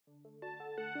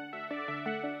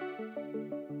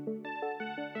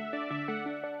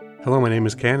Hello, my name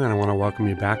is Ken, and I want to welcome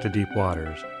you back to Deep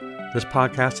Waters. This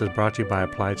podcast is brought to you by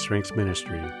Applied Strengths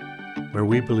Ministry, where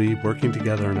we believe working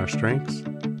together in our strengths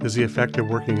is the effective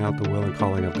working out the will and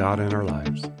calling of God in our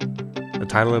lives. The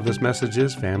title of this message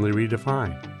is Family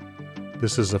Redefined.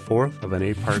 This is the fourth of an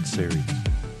 8-part series.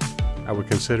 I would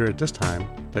consider at this time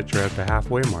that you're at the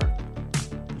halfway mark.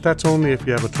 But that's only if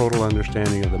you have a total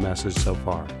understanding of the message so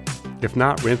far. If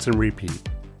not, rinse and repeat.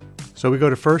 So we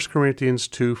go to 1 Corinthians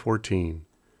 2:14.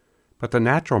 But the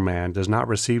natural man does not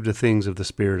receive the things of the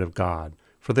Spirit of God,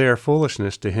 for they are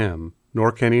foolishness to him,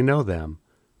 nor can he know them,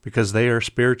 because they are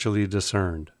spiritually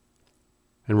discerned.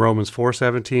 In Romans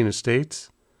 4:17 it states,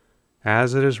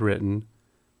 As it is written,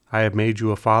 I have made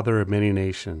you a father of many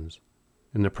nations,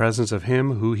 in the presence of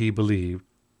him who he believed,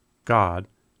 God,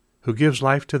 who gives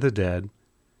life to the dead,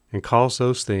 and calls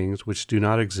those things which do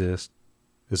not exist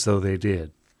as though they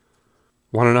did.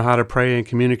 Want to know how to pray and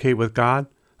communicate with God?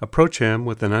 Approach him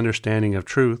with an understanding of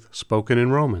truth spoken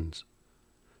in Romans.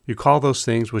 You call those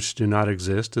things which do not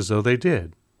exist as though they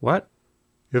did. What?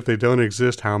 If they don't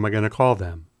exist, how am I going to call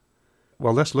them?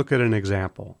 Well, let's look at an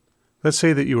example. Let's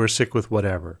say that you are sick with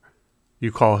whatever.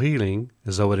 You call healing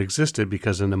as though it existed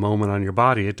because in the moment on your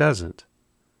body it doesn't.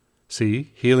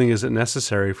 See, healing isn't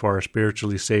necessary for a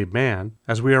spiritually saved man,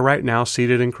 as we are right now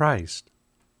seated in Christ.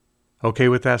 Okay,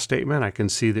 with that statement, I can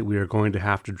see that we are going to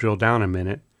have to drill down a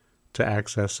minute to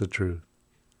access the truth.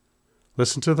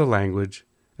 Listen to the language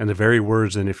and the very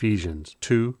words in Ephesians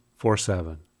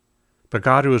 2:4-7. But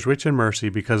God, who is rich in mercy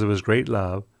because of his great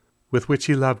love, with which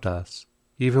he loved us,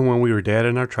 even when we were dead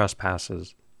in our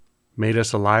trespasses, made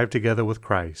us alive together with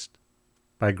Christ.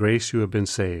 By grace you have been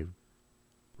saved.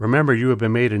 Remember, you have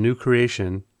been made a new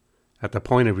creation at the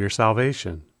point of your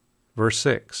salvation. Verse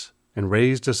 6, and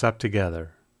raised us up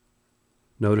together.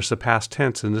 Notice the past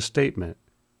tense in the statement.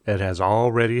 It has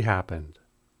already happened,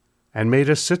 and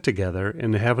made us sit together in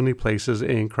the heavenly places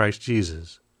in Christ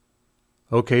Jesus.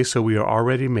 Okay, so we are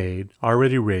already made,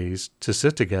 already raised to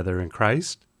sit together in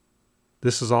Christ?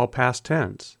 This is all past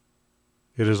tense.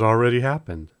 It has already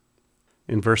happened.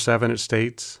 In verse 7 it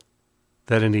states,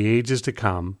 that in the ages to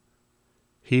come,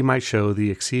 he might show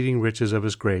the exceeding riches of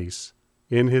his grace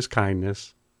in his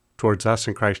kindness towards us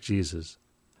in Christ Jesus.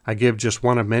 I give just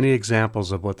one of many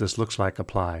examples of what this looks like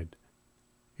applied.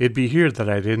 It'd be here that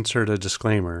I'd insert a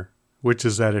disclaimer, which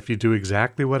is that if you do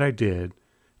exactly what I did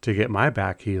to get my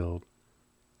back healed,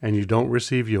 and you don't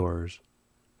receive yours,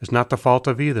 it's not the fault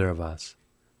of either of us.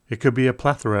 It could be a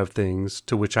plethora of things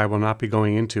to which I will not be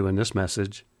going into in this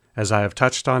message, as I have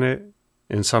touched on it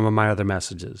in some of my other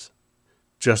messages.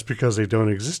 Just because they don't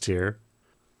exist here.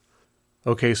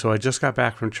 Okay, so I just got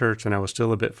back from church and I was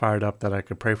still a bit fired up that I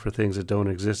could pray for things that don't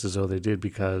exist as though they did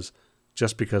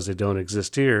just because they don't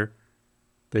exist here,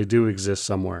 they do exist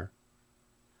somewhere.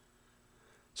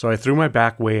 So I threw my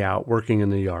back way out working in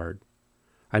the yard.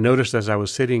 I noticed as I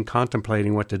was sitting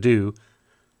contemplating what to do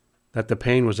that the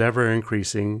pain was ever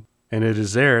increasing, and it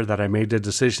is there that I made the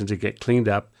decision to get cleaned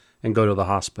up and go to the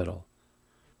hospital.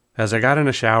 As I got in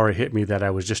the shower, it hit me that I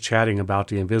was just chatting about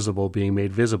the invisible being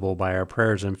made visible by our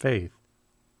prayers and faith.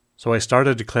 So I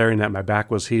started declaring that my back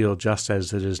was healed just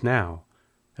as it is now,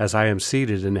 as I am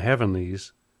seated in the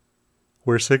heavenlies,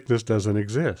 where sickness doesn't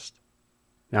exist.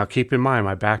 Now keep in mind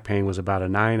my back pain was about a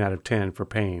 9 out of 10 for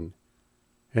pain,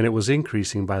 and it was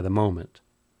increasing by the moment.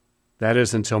 That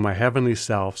is until my heavenly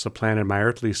self supplanted my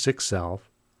earthly sick self,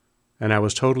 and I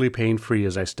was totally pain-free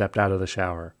as I stepped out of the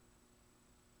shower.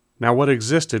 Now what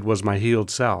existed was my healed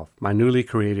self, my newly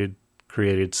created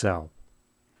self.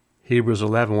 Hebrews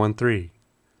 11:1-3.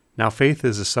 Now faith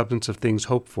is the substance of things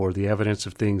hoped for, the evidence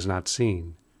of things not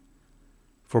seen.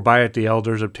 For by it the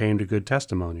elders obtained a good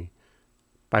testimony.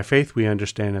 By faith we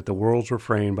understand that the worlds were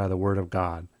framed by the word of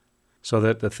God, so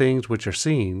that the things which are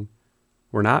seen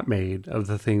were not made of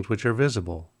the things which are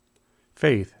visible.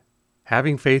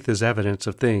 Having faith is evidence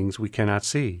of things we cannot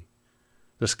see.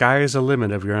 The sky is the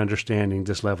limit of your understanding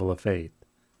this level of faith.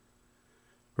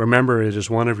 Remember, it is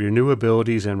one of your new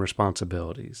abilities and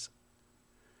responsibilities.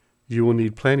 You will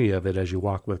need plenty of it as you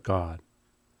walk with God.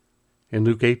 In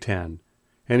Luke 8:10,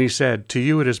 and he said, To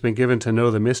you it has been given to know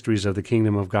the mysteries of the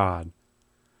kingdom of God,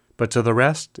 but to the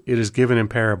rest it is given in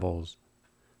parables,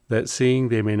 that seeing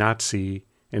they may not see,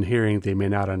 and hearing they may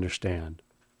not understand.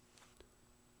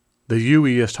 The you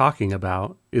he is talking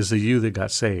about is the you that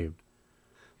got saved.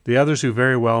 The others who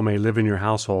very well may live in your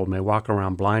household may walk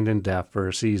around blind and deaf for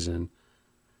a season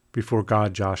before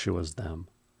God Joshua's them.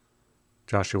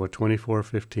 Joshua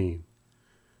 24:15.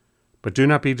 But do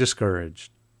not be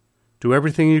discouraged. Do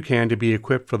everything you can to be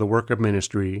equipped for the work of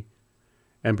ministry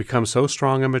and become so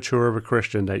strong and mature of a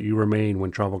Christian that you remain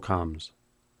when trouble comes.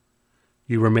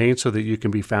 You remain so that you can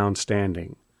be found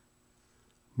standing.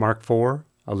 Mark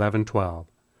 4:11-12.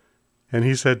 And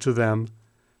he said to them,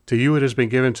 To you it has been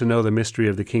given to know the mystery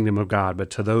of the kingdom of God, but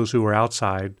to those who are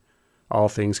outside, all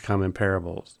things come in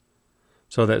parables,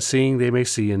 so that seeing they may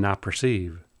see and not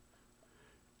perceive,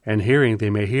 and hearing they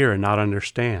may hear and not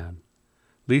understand,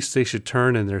 lest they should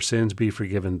turn and their sins be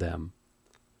forgiven them.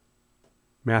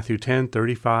 Matthew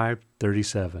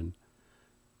 10:35-37.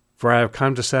 For I have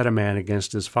come to set a man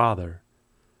against his father,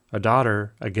 a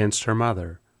daughter against her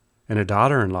mother, and a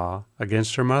daughter-in-law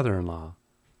against her mother-in-law.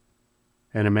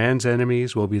 And a man's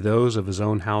enemies will be those of his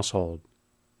own household.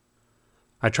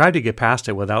 I tried to get past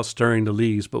it without stirring the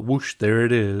leaves, but whoosh, there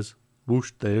it is.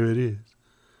 Whoosh, there it is.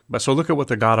 But so look at what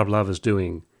the God of love is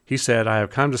doing. He said, I have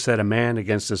come to set a man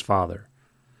against his father.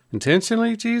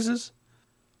 Intentionally, Jesus?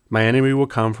 My enemy will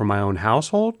come from my own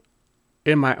household?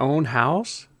 In my own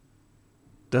house?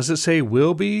 Does it say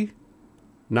will be?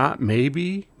 Not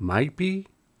maybe, might be?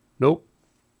 Nope.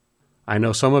 I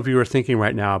know some of you are thinking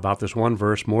right now about this one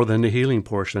verse more than the healing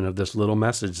portion of this little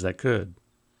message that could.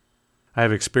 I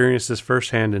have experienced this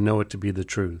firsthand and know it to be the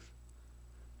truth.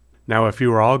 Now, if you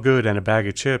were all good and a bag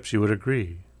of chips, you would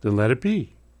agree. Then let it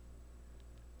be.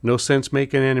 No sense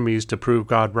making enemies to prove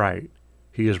God right.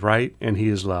 He is right and he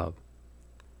is love.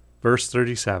 Verse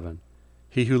 37.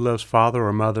 He who loves father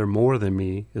or mother more than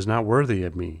me is not worthy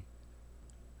of me.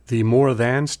 The more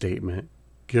than statement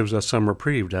gives us some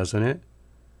reprieve, doesn't it?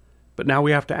 But now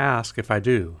we have to ask if I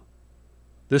do.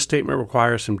 This statement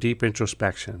requires some deep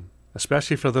introspection,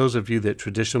 especially for those of you that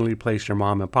traditionally place your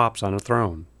mom and pops on a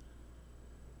throne.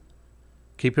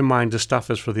 Keep in mind this stuff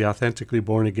is for the authentically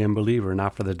born-again believer,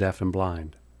 not for the deaf and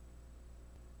blind.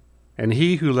 And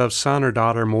he who loves son or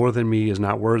daughter more than me is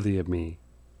not worthy of me.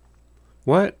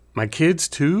 What? My kids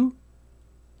too?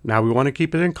 Now we want to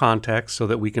keep it in context so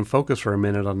that we can focus for a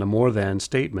minute on the more than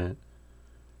statement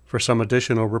for some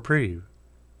additional reprieve.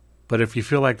 But if you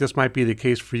feel like this might be the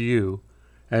case for you,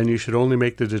 and you should only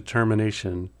make the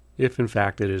determination if in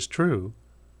fact it is true,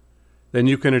 then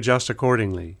you can adjust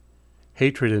accordingly.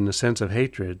 Hatred in the sense of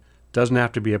hatred doesn't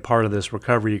have to be a part of this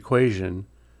recovery equation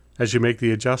as you make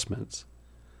the adjustments.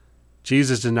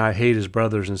 Jesus did not hate his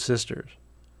brothers and sisters,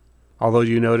 although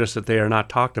you notice that they are not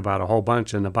talked about a whole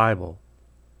bunch in the Bible,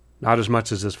 not as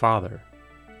much as his father.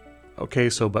 Okay,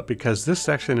 but because this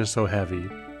section is so heavy,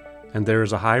 and there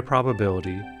is a high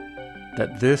probability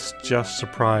that this just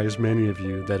surprised many of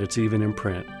you that it's even in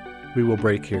print, we will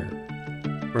break here.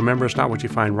 Remember, it's not what you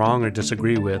find wrong or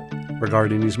disagree with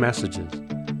regarding these messages,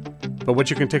 but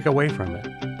what you can take away from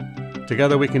it.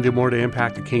 Together we can do more to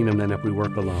impact the kingdom than if we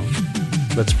work alone.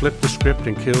 Let's flip the script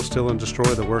and kill, steal, and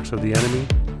destroy the works of the enemy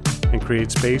and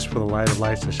create space for the light of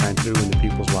lights to shine through into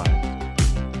people's lives.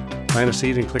 Plant a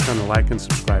seed and click on the like and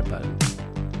subscribe button.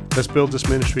 Let's build this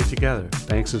ministry together.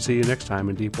 Thanks, and see you next time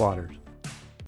in Deep Waters.